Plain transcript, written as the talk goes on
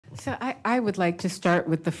So I would like to start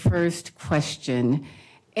with the first question.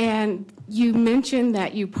 And you mentioned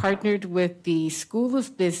that you partnered with the School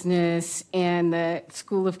of Business and the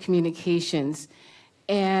School of Communications.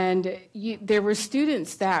 And there were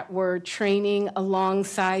students that were training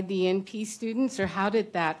alongside the NP students, or how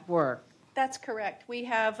did that work? That's correct. We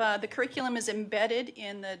have the curriculum is embedded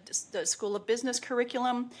in the School of Business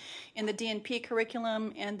curriculum, in the DNP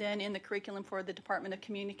curriculum, and then in the curriculum for the Department of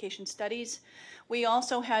Communication Studies. We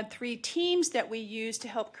also had 3 teams that we used to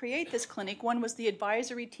help create this clinic. One was the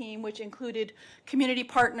advisory team, which included community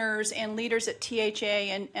partners and leaders at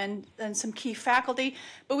THA and some key faculty.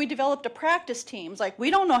 But we developed a practice team. Like,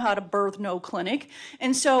 we don't know how to birth no clinic.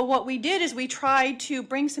 And so what we did is we tried to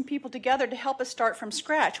bring some people together to help us start from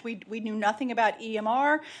scratch. We knew nothing about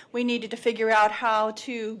EMR. We needed to figure out how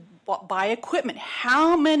to buy equipment.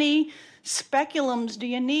 How many speculums do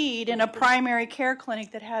you need in a primary care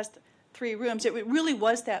clinic that has 3 rooms? It really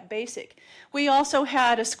was that basic. We also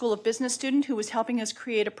had a School of Business student who was helping us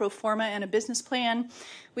create a pro forma and a business plan.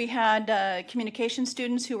 We had communication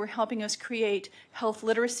students who were helping us create health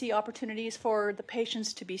literacy opportunities for the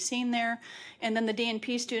patients to be seen there. And then the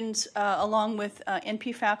DNP students, along with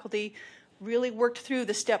NP faculty, really worked through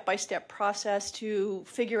the step-by-step process to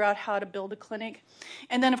figure out how to build a clinic.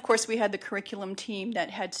 And then, of course, we had the curriculum team that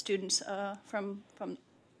had students from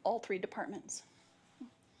all 3 departments.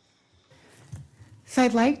 So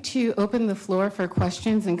I'd like to open the floor for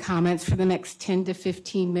questions and comments for the next 10 to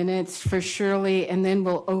 15 minutes for Shirley, and then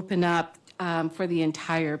we'll open up for the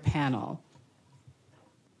entire panel.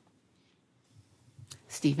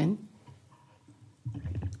 Stephen.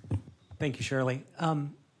 Thank you, Shirley.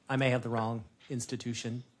 I may have the wrong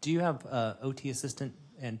institution. Do you have OT assistant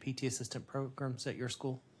and PT assistant programs at your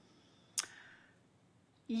school?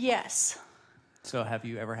 Yes. So have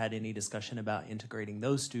you ever had any discussion about integrating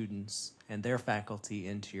those students and their faculty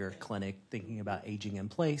into your clinic, thinking about aging in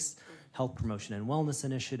place, health promotion and wellness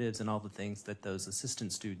initiatives, and all the things that those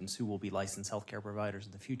assistant students who will be licensed healthcare providers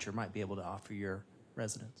in the future might be able to offer your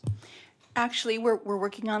residents? Actually, we're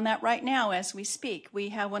working on that right now as we speak. We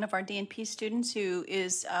have one of our DNP students who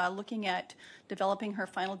is looking at developing her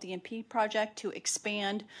final DNP project to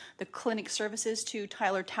expand the clinic services to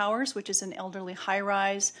Tyler Towers, which is an elderly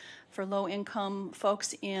high-rise for low-income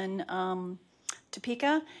folks in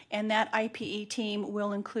Topeka, and that IPE team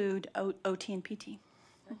will include OT and PT.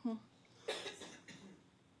 Mm-hmm.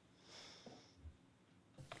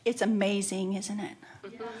 It's amazing, isn't it?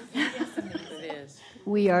 Yes, it is.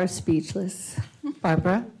 We are speechless.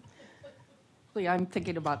 Barbara? I'm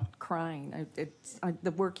thinking about crying.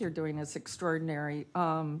 The work you're doing is extraordinary.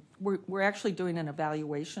 We're actually doing an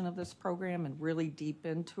evaluation of this program and really deep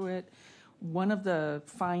into it. One of the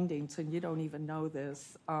findings, and you don't even know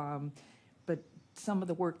this, but some of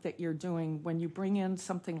the work that you're doing, when you bring in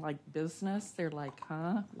something like business, they're like,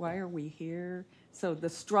 huh, why are we here? So the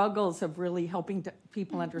struggles of really helping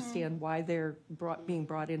people understand why they're being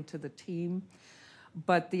brought into the team.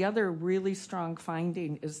 But the other really strong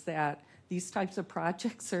finding is that these types of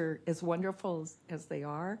projects are, as wonderful as they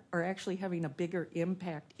are actually having a bigger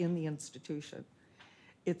impact in the institution.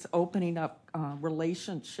 It's opening up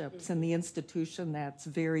relationships in the institution that's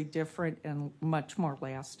very different and much more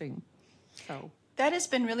lasting. So that has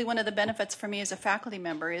been really one of the benefits for me as a faculty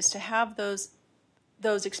member, is to have those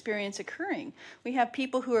experiences occurring. We have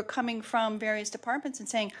people who are coming from various departments and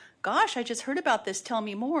saying, gosh, I just heard about this, tell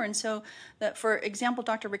me more. And so, that, for example,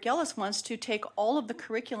 Dr. Rick Ellis wants to take all of the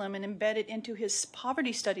curriculum and embed it into his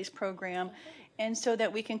poverty studies program, and so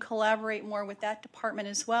that we can collaborate more with that department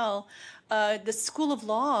as well. The School of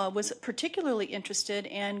Law was particularly interested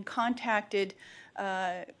and contacted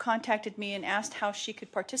me and asked how she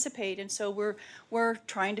could participate, and so we're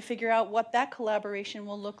trying to figure out what that collaboration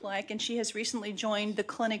will look like. And she has recently joined the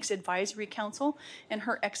clinic's advisory council, and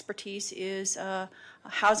her expertise is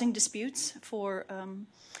housing disputes for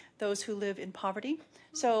those who live in poverty.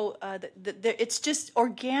 So it's just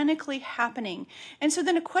organically happening. And so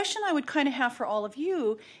then a question I would kind of have for all of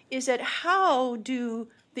you is that how do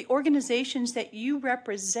the organizations that you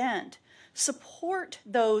represent support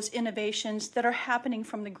those innovations that are happening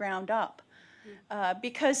from the ground up?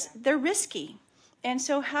 Because they're risky. And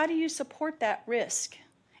so how do you support that risk?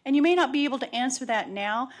 And you may not be able to answer that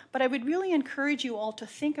now, but I would really encourage you all to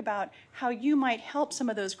think about how you might help some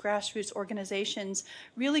of those grassroots organizations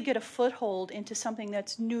really get a foothold into something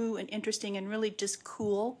that's new and interesting and really just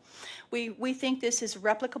cool. We think this is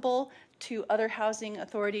replicable to other housing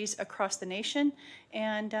authorities across the nation,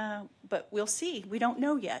 and but we'll see. We don't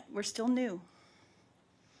know yet. We're still new.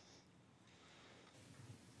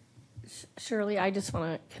 Shirley, I just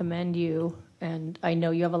want to commend you, and I know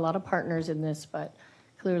you have a lot of partners in this, but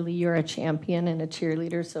clearly you're a champion and a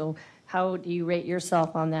cheerleader. So how do you rate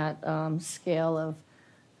yourself on that scale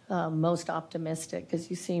of most optimistic? Because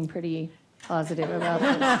you seem pretty positive about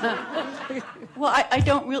this. Well, I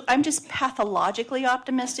don't really, I'm just pathologically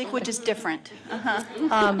optimistic, which is different.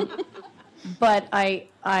 But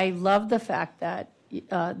I love the fact that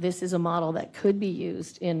this is a model that could be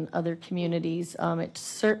used in other communities. It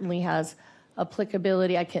certainly has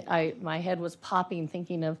applicability. My head was popping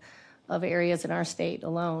thinking of areas in our state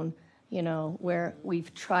alone, where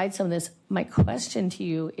we've tried some of this. My question to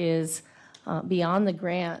you is, beyond the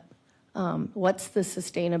grant, what's the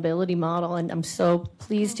sustainability model? And I'm so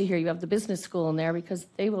pleased to hear you have the business school in there, because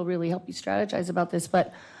they will really help you strategize about this.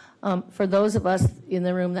 But for those of us in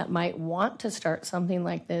the room that might want to start something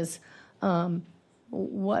like this,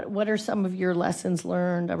 what are some of your lessons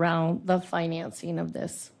learned around the financing of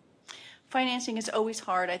this? Financing is always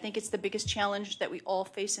hard. I think it's the biggest challenge that we all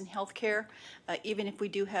face in healthcare. Even if we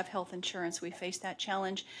do have health insurance, we face that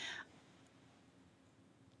challenge.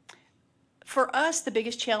 For us, the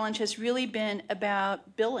biggest challenge has really been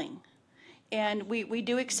about billing. And we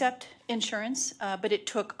do accept insurance, but it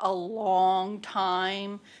took a long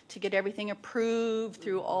time to get everything approved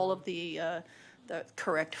through all of the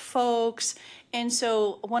correct folks. And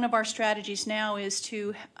so one of our strategies now is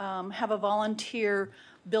to have a volunteer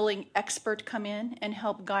billing expert come in and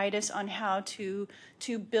help guide us on how to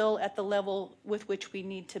bill at the level with which we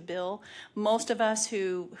need to bill. Most of us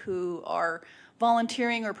who are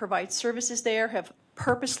volunteering or provide services there have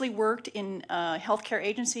purposely worked in healthcare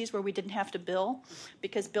agencies where we didn't have to bill,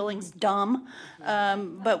 because billing's dumb.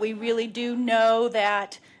 But we really do know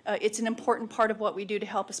that it's an important part of what we do to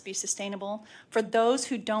help us be sustainable. For those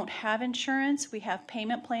who don't have insurance, we have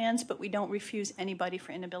payment plans, but we don't refuse anybody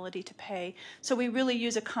for inability to pay. So we really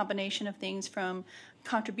use a combination of things, from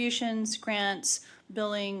contributions, grants,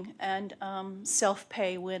 billing, and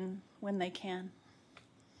self-pay when they can.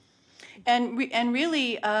 And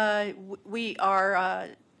really, we are,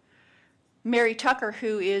 Mary Tucker,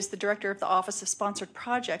 who is the director of the Office of Sponsored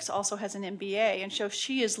Projects, also has an MBA, and so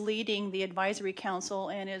she is leading the advisory council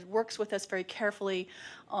and works with us very carefully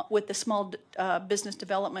with the Small Business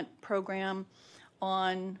Development Program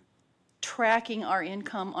on tracking our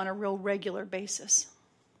income on a real regular basis.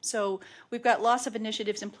 So we've got lots of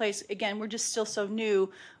initiatives in place. Again, we're just still so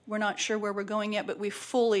new. We're not sure where we're going yet, but we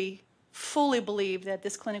fully believe that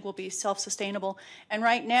this clinic will be self-sustainable. And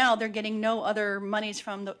right now, they're getting no other monies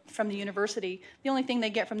from the university. The only thing they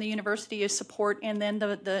get from the university is support, and then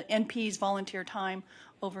the NP's volunteer time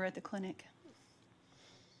over at the clinic.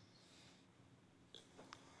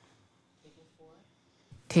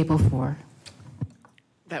 Table 4.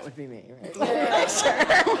 That would be me, right? Yeah, sure.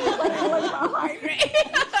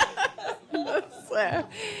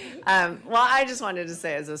 Well, I just wanted to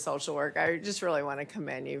say, as a social worker, I just really want to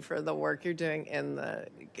commend you for the work you're doing in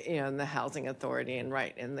the housing authority and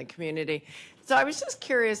right in the community. So I was just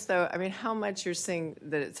curious, though, how much you're seeing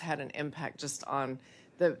that it's had an impact just on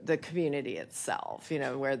the community itself,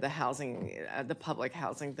 where the housing, the public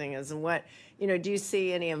housing thing is, and what, do you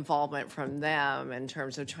see any involvement from them in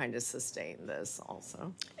terms of trying to sustain this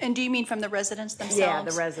also? And do you mean from the residents themselves? Yeah,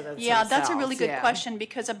 the residents Yeah, themselves, that's a really good question,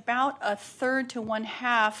 because about a third to one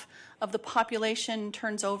half of the population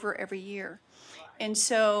turns over every year. And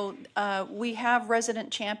so we have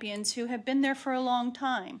resident champions who have been there for a long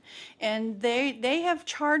time, and they have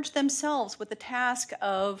charged themselves with the task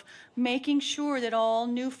of making sure that all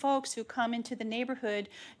new folks who come into the neighborhood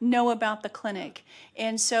know about the clinic.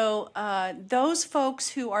 And so those folks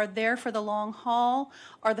who are there for the long haul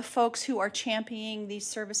are the folks who are championing these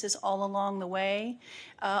services all along the way.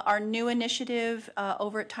 Our new initiative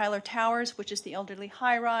over at Tyler Towers, which is the elderly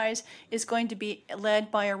high-rise, is going to be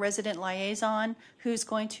led by a resident liaison who's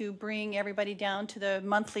going to bring everybody down to the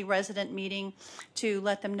monthly resident meeting to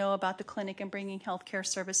let them know about the clinic and bringing healthcare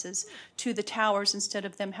services to the towers instead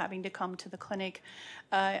of them having to come to the clinic.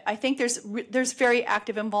 I think there's very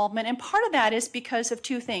active involvement, and part of that is because of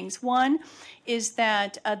two things. One is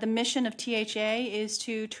that the mission of THA is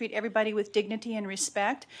to treat everybody with dignity and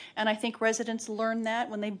respect, and I think residents learn that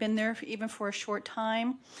when they've been there even for a short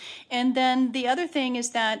time. And then the other thing is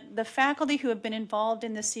that the faculty who have been involved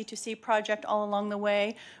in the C2C project all along the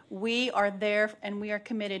way, we are there and we are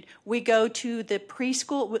committed. We go to the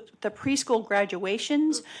preschool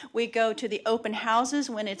graduations. We go to the open houses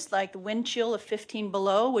when it's like the wind chill of 15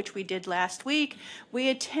 below, which we did last week. We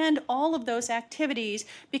attend all of those activities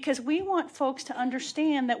because we want folks to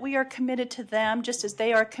understand that we are committed to them just as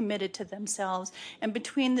they are committed to themselves. And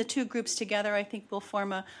between the two groups together, I think we'll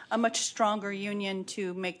form a much stronger union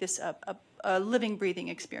to make this a living, breathing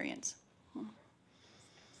experience.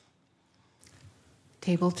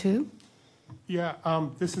 Table 2? Yeah,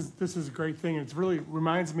 this is a great thing. It really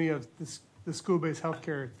reminds me of the school-based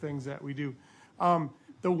healthcare things that we do.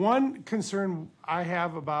 The one concern I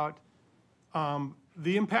have about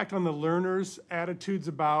the impact on the learners' attitudes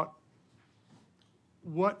about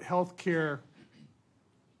what healthcare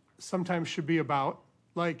sometimes should be about.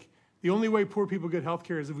 Like, the only way poor people get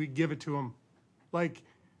healthcare is if we give it to them. Like,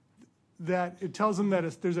 that it tells them that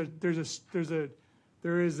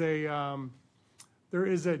there is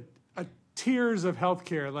a tiers of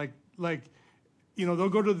healthcare. Like, you know, they'll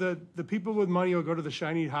go to the people with money will go to the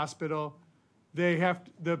shiny hospital.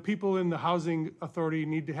 The people in the housing authority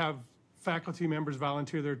need to have faculty members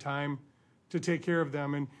volunteer their time to take care of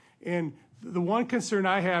them. And the one concern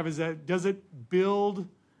I have is that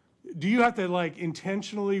do you have to like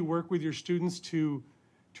intentionally work with your students to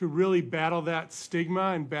really battle that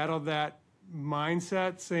stigma and battle that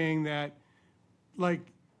mindset, saying that, like,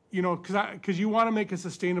 you know, because you want to make it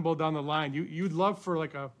sustainable down the line. You'd love for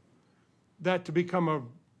that to become a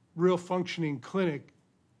real functioning clinic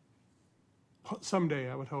someday,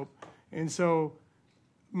 I would hope. And so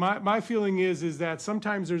my feeling is that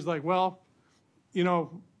sometimes there's like, well, you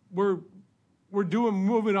know, we're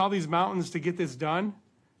moving all these mountains to get this done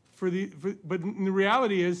but the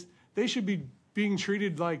reality is they should be being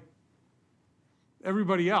treated like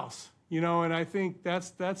everybody else, you know. And I think we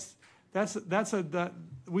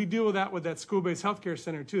deal with that school-based healthcare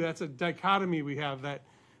center too. That's a dichotomy we have, that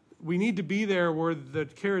we need to be there where the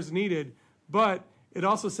care is needed, but it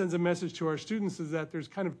also sends a message to our students is that there's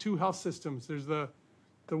kind of two health systems. There's the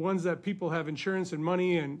ones that people have insurance and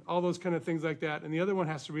money and all those kind of things like that, and the other one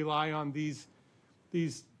has to rely on these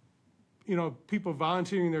you know, people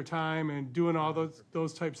volunteering their time and doing all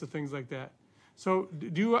those types of things like that. So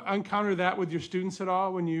do you encounter that with your students at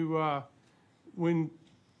all when you when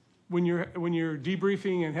you're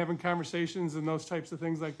debriefing and having conversations and those types of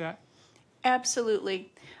things like that?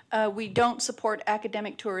 Absolutely. We don't support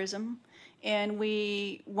academic tourism, and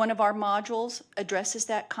one of our modules addresses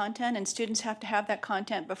that content, and students have to have that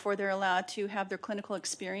content before they're allowed to have their clinical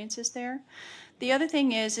experiences there. The other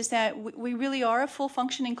thing is that we really are a full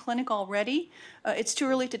functioning clinic already. It's too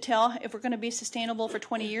early to tell if we're going to be sustainable for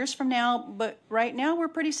 20 years from now, but right now we're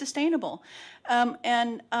pretty sustainable.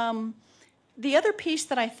 The other piece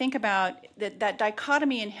that I think about, that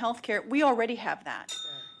dichotomy in healthcare, we already have that.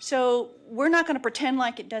 So we're not going to pretend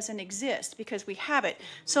like it doesn't exist, because we have it.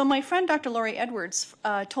 So my friend Dr. Lori Edwards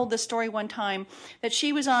told this story one time, that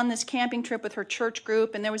she was on this camping trip with her church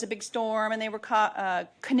group, and there was a big storm, and they were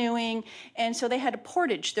canoeing, and so they had to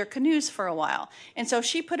portage their canoes for a while. And so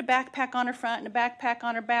she put a backpack on her front and a backpack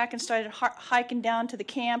on her back and started hiking down to the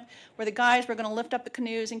camp where the guys were going to lift up the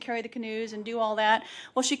canoes and carry the canoes and do all that.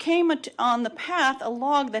 Well, she came on the path, a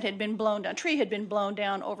log that had been blown down, a tree had been blown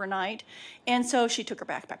down overnight, and so she took her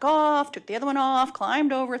backpack off, took the other one off,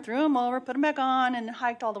 climbed over, threw them over, put them back on, and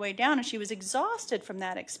hiked all the way down, and she was exhausted from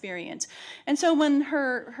that experience. And so when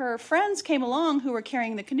her friends came along who were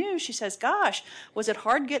carrying the canoes, she says, gosh, was it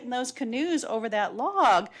hard getting those canoes over that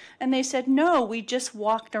log? And they said, no, we just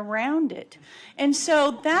walked around it. And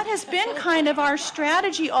so that has been kind of our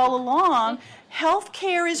strategy all along.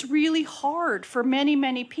 Healthcare is really hard for many,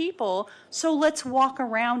 many people, so let's walk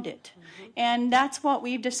around it. And that's what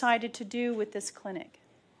we've decided to do with this clinic.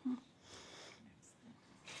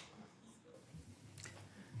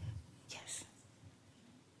 Yes.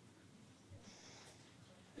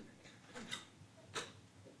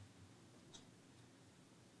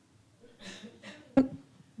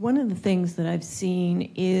 One of the things that I've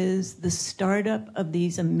seen is the startup of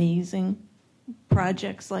these amazing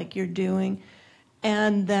projects like you're doing,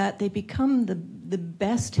 and that they become the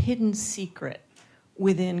best hidden secret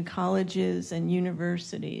within colleges and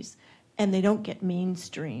universities, and they don't get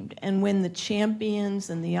mainstreamed. And when the champions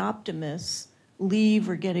and the optimists leave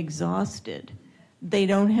or get exhausted, they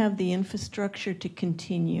don't have the infrastructure to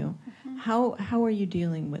continue. Mm-hmm. How are you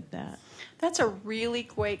dealing with that? That's a really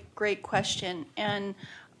great question. And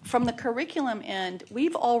from the curriculum end,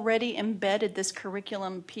 we've already embedded this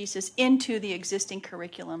curriculum pieces into the existing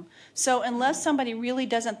curriculum. So unless somebody really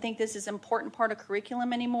doesn't think this is an important part of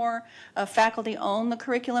curriculum anymore, faculty own the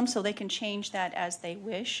curriculum so they can change that as they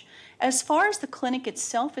wish. As far as the clinic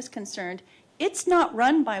itself is concerned, it's not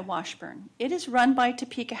run by Washburn. It is run by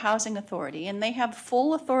Topeka Housing Authority, and they have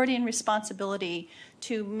full authority and responsibility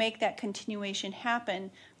to make that continuation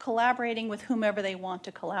happen, collaborating with whomever they want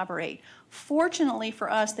to collaborate. Fortunately for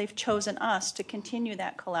us, they've chosen us to continue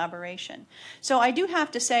that collaboration. So I do have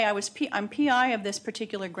to say I'm PI of this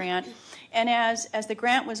particular grant, and as the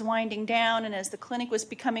grant was winding down and as the clinic was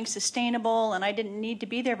becoming sustainable and I didn't need to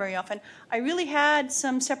be there very often, I really had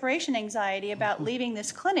some separation anxiety about leaving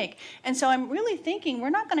this clinic. And so I'm really thinking we're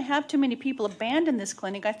not going to have too many people abandon this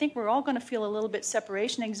clinic. I think we're all going to feel a little bit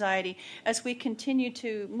separation anxiety as we continue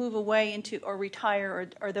to move away into or retire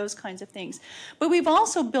or those kinds of things. But we've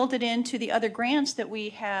also built it into the other grants that we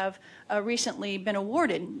have recently been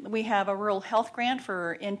awarded. We have a rural health grant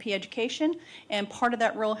for NP education, and part of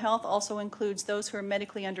that rural health also includes those who are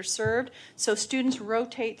medically underserved. So students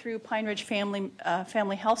rotate through Pine Ridge Family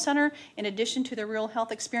Health Center in addition to their rural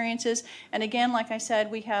health experiences. And again, like I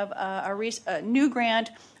said, we have a new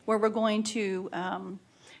grant where we're going to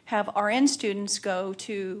have RN students go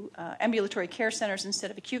to ambulatory care centers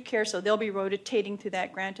instead of acute care, so they'll be rotating through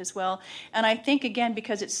that grant as well. And I think, again,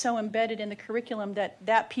 because it's so embedded in the curriculum,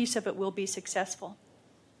 that piece of it will be successful.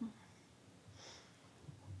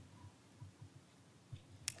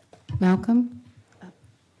 Malcolm?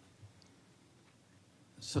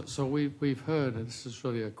 So we've heard, and this is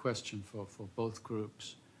really a question for both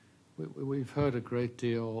groups, we've heard a great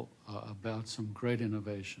deal about some great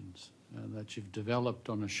innovations that you've developed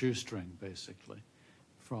on a shoestring, basically,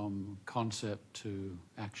 from concept to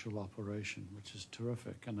actual operation, which is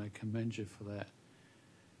terrific, and I commend you for that.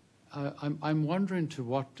 I'm wondering to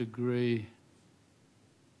what degree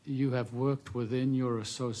you have worked within your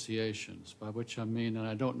associations, by which I mean, and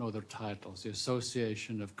I don't know their titles, the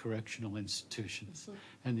Association of Correctional Institutions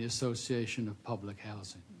and the Association of Public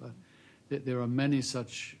Housing, but there are many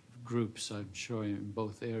such groups, I'm sure, in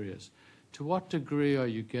both areas. To what degree are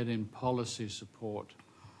you getting policy support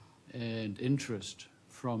and interest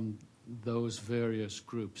from those various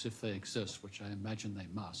groups, if they exist, which I imagine they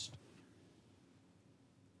must?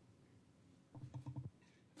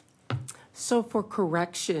 So for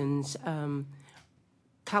corrections,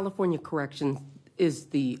 California Corrections is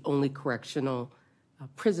the only correctional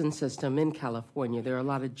prison system in California. There are a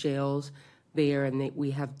lot of jails there, and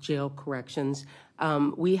we have jail corrections.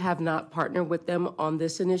 We have not partnered with them on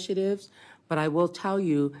this initiative, but I will tell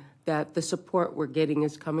you that the support we're getting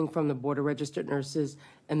is coming from the Board of Registered Nurses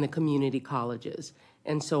and the community colleges.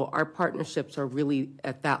 And so our partnerships are really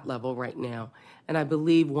at that level right now. And I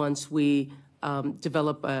believe once we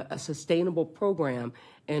develop a sustainable program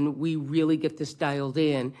and we really get this dialed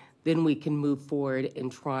in, then we can move forward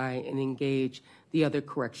and try and engage the other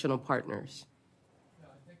correctional partners.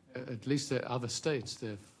 At least there are other states.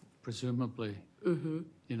 There are presumably,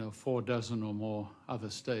 4 dozen or more other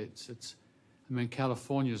states. I mean,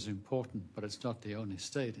 California is important, but it's not the only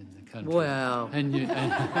state in the country. Well. And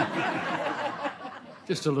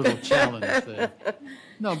just a little challenge there.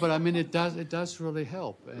 No, but I mean, it does really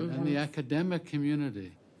help. And the academic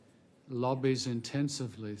community lobbies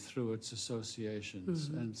intensively through its associations.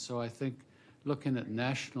 And so I think looking at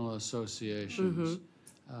national associations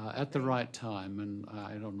at the right time, and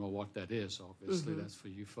I don't know what that is, obviously, that's for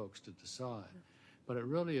you folks to decide. But it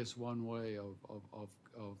really is one way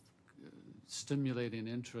of stimulating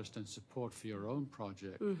interest and support for your own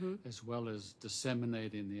project, as well as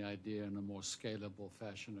disseminating the idea in a more scalable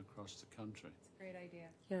fashion across the country. That's a great idea.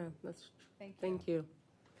 Yeah, that's. Thank you.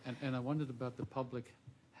 And I wondered about the public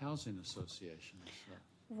housing associations.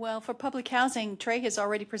 Well, for public housing, Trey has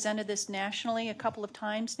already presented this nationally a couple of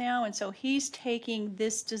times now, and so he's taking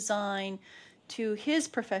this design to his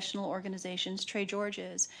professional organizations, Trey George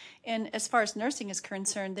is. And as far as nursing is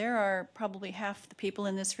concerned, there are probably half the people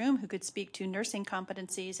in this room who could speak to nursing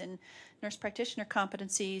competencies and nurse practitioner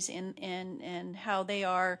competencies and how they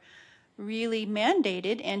are really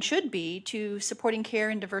mandated and should be to supporting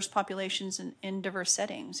care in diverse populations and in diverse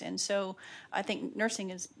settings. And so I think nursing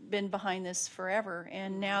has been behind this forever.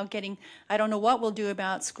 And now I don't know what we'll do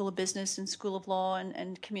about School of Business and School of Law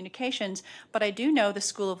and Communications, but I do know the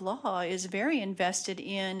School of Law is very invested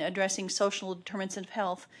in addressing social determinants of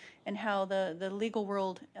health and how the legal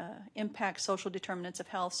world impacts social determinants of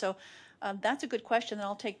health. So that's a good question that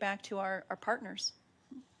I'll take back to our partners.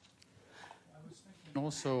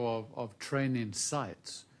 Also of training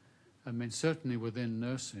sites. I mean, certainly within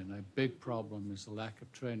nursing, a big problem is the lack of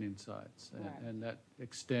training sites. And that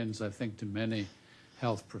extends, I think, to many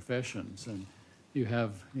health professions. And you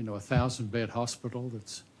have, a 1,000-bed hospital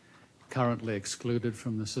that's currently excluded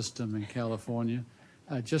from the system in California.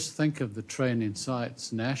 Just think of the training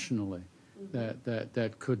sites nationally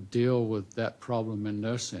that could deal with that problem in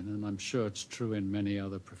nursing. And I'm sure it's true in many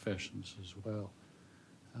other professions as well.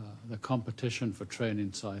 the competition for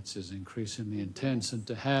training sites is increasingly intense, and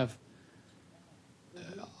to have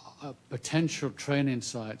potential training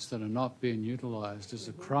sites that are not being utilized is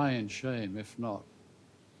a crying shame, if not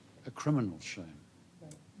a criminal shame.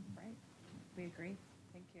 Right. We agree.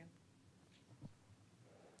 Thank you.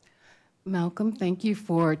 Malcolm, thank you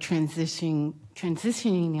for transitioning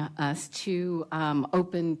us to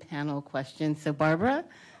open panel questions. So Barbara,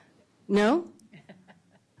 no?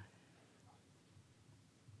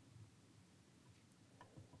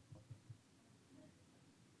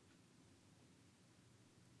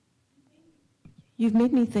 You've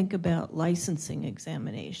made me think about licensing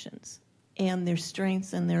examinations and their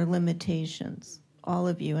strengths and their limitations, all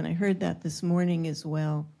of you, and I heard that this morning as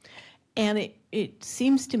well. And it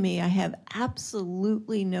seems to me I have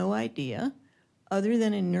absolutely no idea, other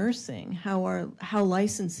than in nursing, how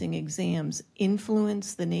licensing exams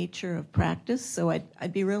influence the nature of practice, so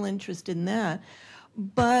I'd be real interested in that.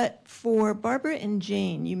 But for Barbara and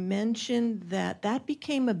Jane, you mentioned that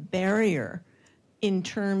became a barrier in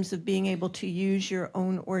terms of being able to use your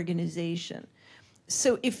own organization.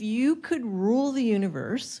 So if you could rule the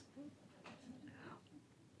universe,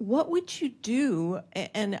 what would you do?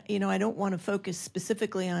 And I don't want to focus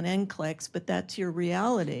specifically on NCLEX, but that's your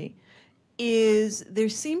reality. Is there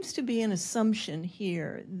seems to be an assumption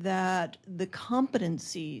here that the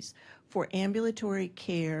competencies for ambulatory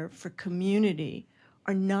care for community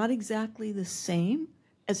are not exactly the same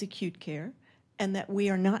as acute care, and that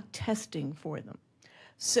we are not testing for them.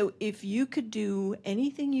 So if you could do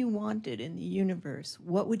anything you wanted in the universe,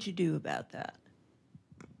 what would you do about that?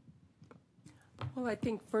 Well, I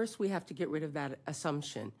think first we have to get rid of that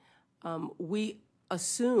assumption. We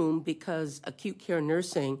assume, because acute care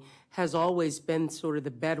nursing has always been sort of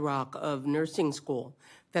the bedrock of nursing school,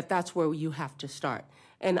 that that's where you have to start.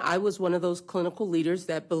 And I was one of those clinical leaders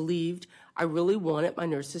that believed I really wanted my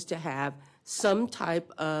nurses to have some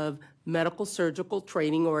type of medical surgical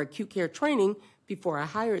training or acute care training before I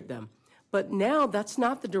hired them. But now that's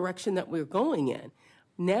not the direction that we're going in.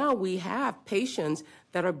 Now we have patients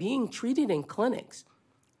that are being treated in clinics.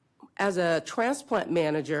 As a transplant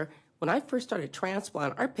manager, when I first started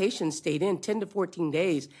transplant, our patients stayed in 10 to 14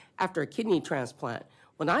 days after a kidney transplant.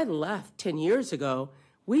 When I left 10 years ago,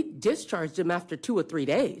 we discharged them after 2 or 3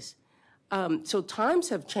 days. So times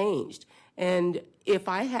have changed. And if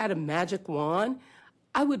I had a magic wand,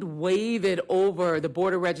 I would wave it over the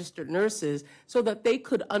Board of Registered Nurses so that they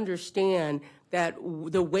could understand that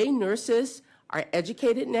the way nurses are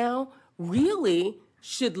educated now really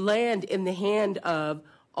should land in the hand of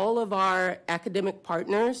all of our academic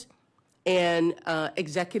partners and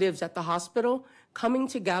executives at the hospital coming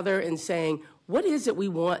together and saying, what is it we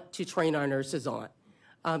want to train our nurses on?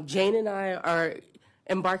 Jane and I are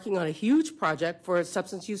embarking on a huge project for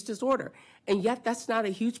substance use disorder. And yet that's not a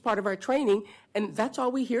huge part of our training, and that's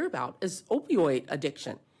all we hear about is opioid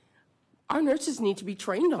addiction. Our nurses need to be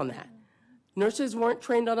trained on that. Nurses weren't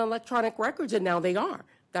trained on electronic records, and now they are.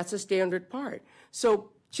 That's a standard part. So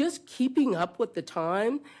just keeping up with the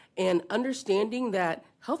time and understanding that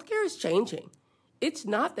healthcare is changing. It's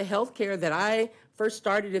not the healthcare that I first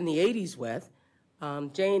started in the 80s with,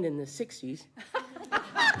 Jane in the 60s.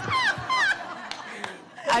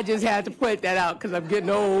 I just had to point that out because I'm getting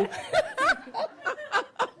old.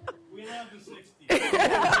 We love the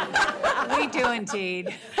 60s. We do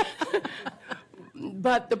indeed.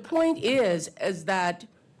 But the point is that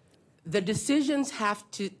the decisions have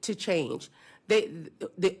to change.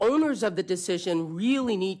 The owners of the decision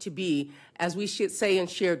really need to be, as we should say in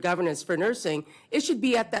shared governance for nursing, it should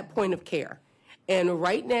be at that point of care. And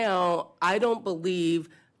right now, I don't believe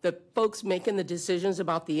the folks making the decisions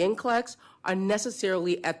about the NCLEX are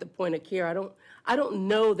necessarily at the point of care. I don't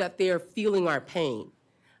know that they're feeling our pain.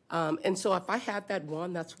 And so if I had that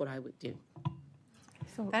one, that's what I would do.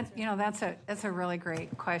 That's a really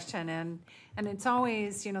great question, and it's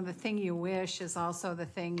always, the thing you wish is also the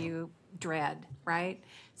thing you dread, right?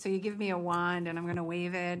 So you give me a wand and I'm going to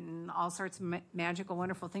wave it and all sorts of magical,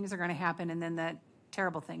 wonderful things are going to happen, and then the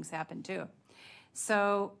terrible things happen too.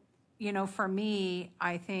 So, for me,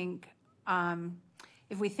 I think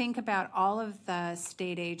if we think about all of the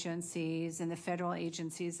state agencies and the federal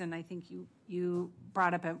agencies, and I think you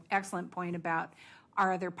brought up an excellent point about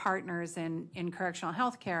our other partners in correctional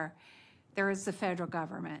health care, there is the federal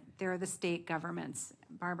government, there are the state governments.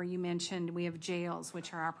 Barbara, you mentioned we have jails,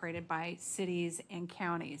 which are operated by cities and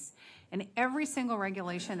counties. And every single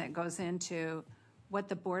regulation that goes into what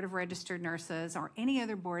the Board of Registered Nurses or any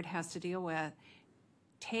other board has to deal with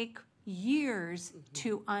take years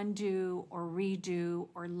to undo or redo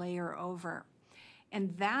or layer over.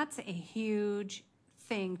 And that's a huge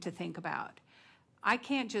thing to think about. I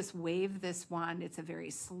can't just wave this wand. It's a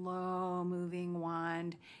very slow moving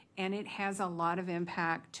wand, and it has a lot of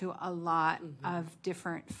impact to a lot of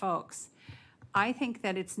different folks. I think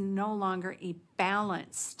that it's no longer a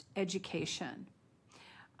balanced education.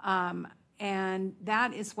 And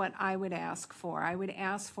that is what I would ask for. I would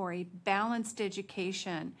ask for a balanced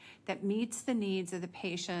education that meets the needs of the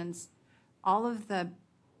patients, all of the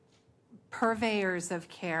purveyors of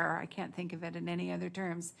care, I can't think of it in any other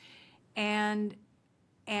terms, and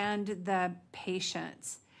the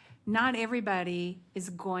patients. Not everybody is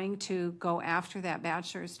going to go after that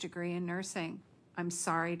bachelor's degree in nursing. I'm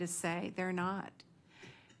sorry to say they're not.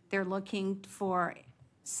 They're looking for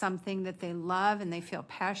something that they love and they feel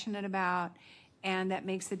passionate about and that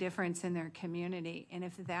makes a difference in their community. And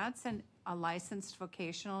if that's a licensed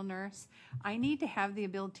vocational nurse, I need to have the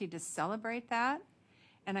ability to celebrate that.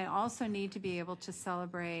 And I also need to be able to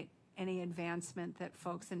celebrate any advancement that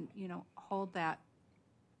folks hold that.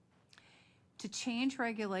 To change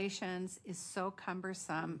regulations is so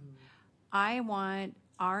cumbersome. I want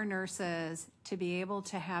our nurses to be able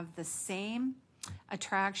to have the same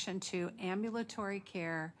attraction to ambulatory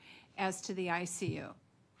care as to the ICU.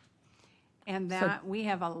 And that we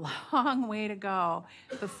have a long way to go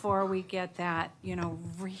before we get that,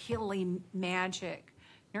 really magic.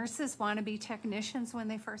 Nurses want to be technicians when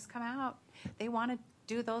they first come out. They want to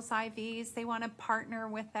do those IVs. They want to partner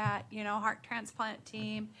with that, heart transplant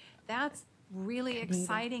team. That's really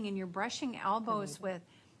exciting, and you're brushing elbows with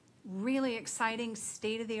really exciting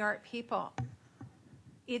state-of-the-art people.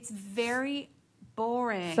 It's very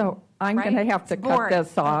boring. So I'm right? going to have to It's cut boring.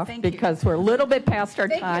 this off Thank you. because we're a little bit past our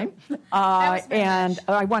Thank time. you. Was very And much.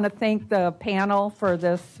 I want to thank the panel for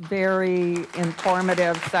this very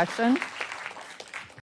informative session.